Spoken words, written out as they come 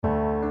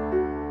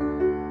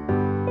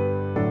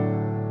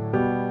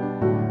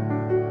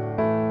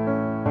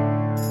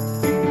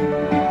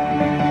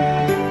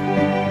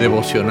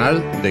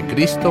Devocional de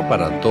Cristo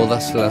para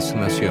todas las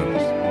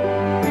naciones.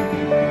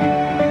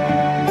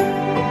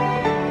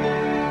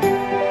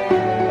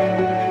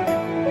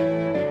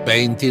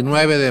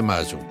 ...29 de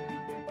mayo...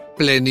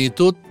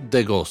 Plenitud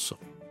de gozo.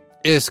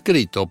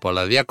 Escrito por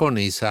la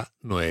diaconisa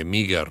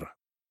Noemí Guerra.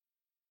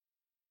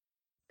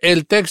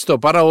 El texto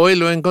para hoy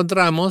lo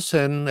encontramos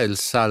en el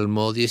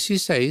Salmo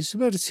 16,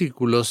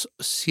 versículos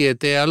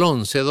 7 al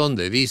 11,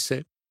 donde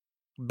dice: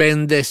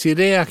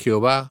 Bendeciré a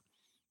Jehová,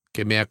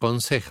 que me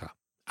aconseja.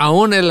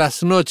 Aún en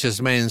las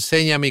noches me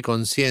enseña mi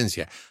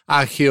conciencia.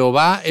 A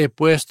Jehová he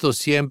puesto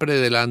siempre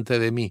delante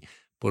de mí,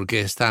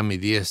 porque está a mi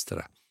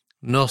diestra.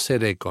 No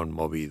seré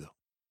conmovido.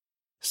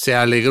 Se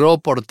alegró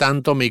por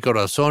tanto mi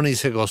corazón y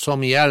se gozó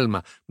mi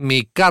alma.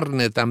 Mi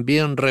carne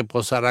también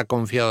reposará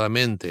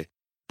confiadamente,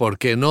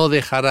 porque no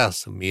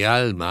dejarás mi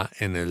alma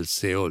en el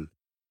Seol,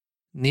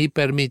 ni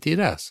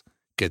permitirás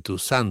que tu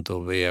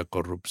santo vea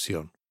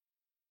corrupción.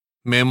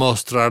 Me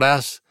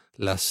mostrarás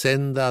la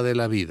senda de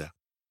la vida.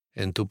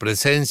 En tu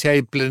presencia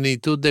hay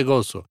plenitud de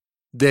gozo,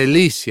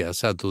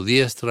 delicias a tu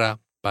diestra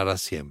para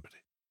siempre.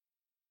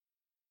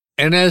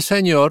 En el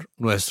Señor,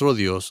 nuestro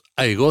Dios,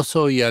 hay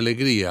gozo y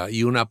alegría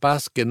y una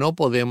paz que no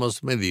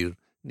podemos medir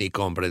ni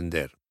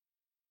comprender.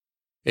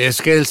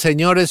 Es que el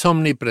Señor es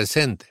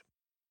omnipresente.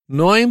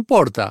 No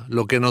importa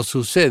lo que nos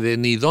sucede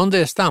ni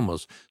dónde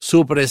estamos,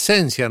 su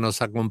presencia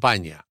nos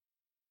acompaña.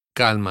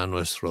 Calma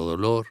nuestro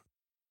dolor,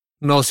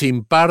 nos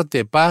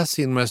imparte paz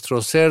y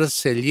nuestro ser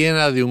se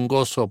llena de un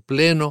gozo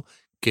pleno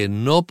que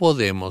no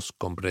podemos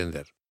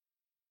comprender.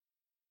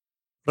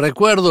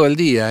 Recuerdo el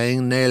día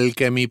en el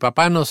que mi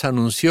papá nos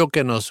anunció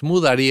que nos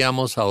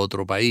mudaríamos a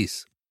otro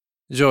país.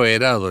 Yo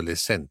era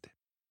adolescente.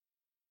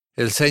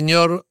 El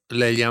Señor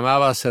le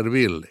llamaba a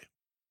servirle.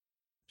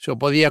 Yo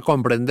podía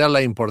comprender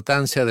la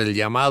importancia del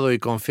llamado y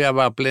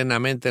confiaba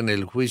plenamente en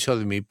el juicio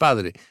de mi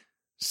padre.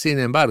 Sin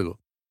embargo,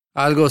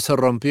 algo se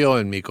rompió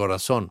en mi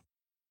corazón.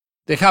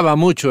 Dejaba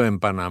mucho en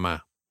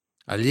Panamá.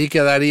 Allí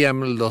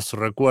quedarían los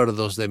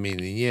recuerdos de mi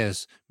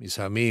niñez, mis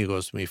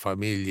amigos, mi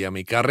familia,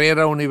 mi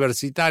carrera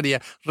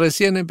universitaria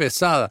recién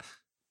empezada,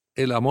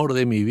 el amor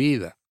de mi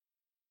vida.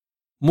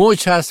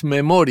 Muchas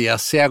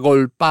memorias se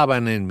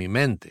agolpaban en mi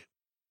mente.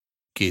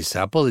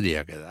 Quizá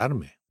podría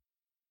quedarme.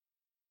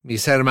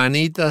 Mis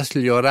hermanitas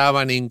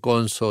lloraban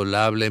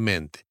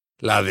inconsolablemente.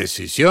 La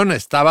decisión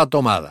estaba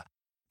tomada,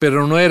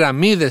 pero no era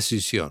mi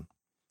decisión.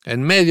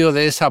 En medio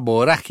de esa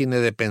vorágine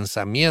de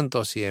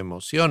pensamientos y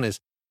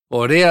emociones,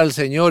 oré al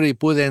Señor y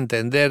pude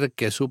entender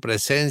que su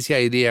presencia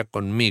iría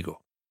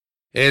conmigo.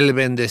 Él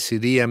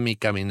bendeciría mi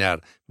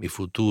caminar, mi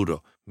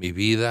futuro, mi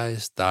vida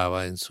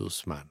estaba en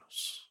sus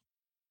manos.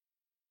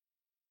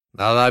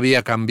 Nada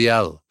había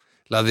cambiado.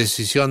 La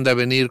decisión de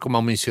venir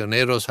como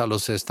misioneros a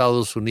los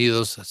Estados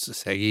Unidos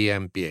seguía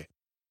en pie.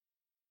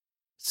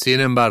 Sin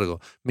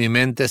embargo, mi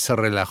mente se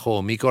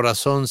relajó, mi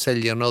corazón se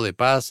llenó de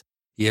paz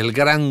y el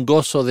gran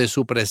gozo de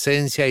su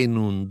presencia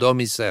inundó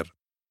mi ser.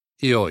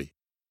 Y hoy,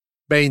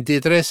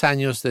 23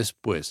 años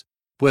después,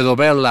 puedo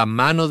ver la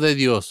mano de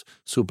Dios,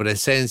 su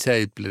presencia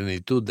y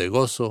plenitud de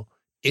gozo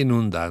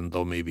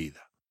inundando mi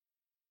vida.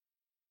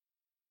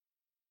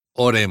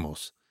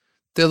 Oremos.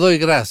 Te doy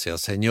gracias,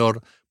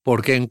 Señor,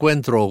 porque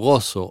encuentro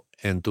gozo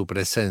en tu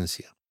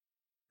presencia.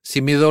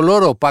 Si mi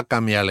dolor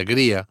opaca mi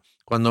alegría,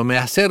 cuando me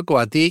acerco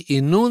a ti,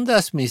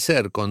 inundas mi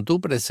ser con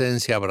tu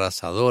presencia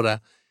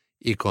abrasadora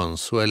y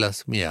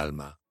consuelas mi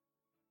alma.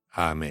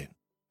 Amén.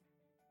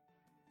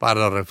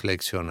 Para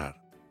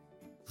reflexionar.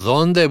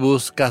 ¿Dónde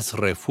buscas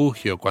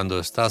refugio cuando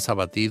estás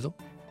abatido?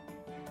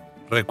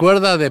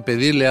 Recuerda de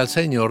pedirle al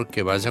Señor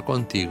que vaya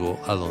contigo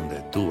a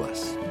donde tú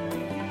vas.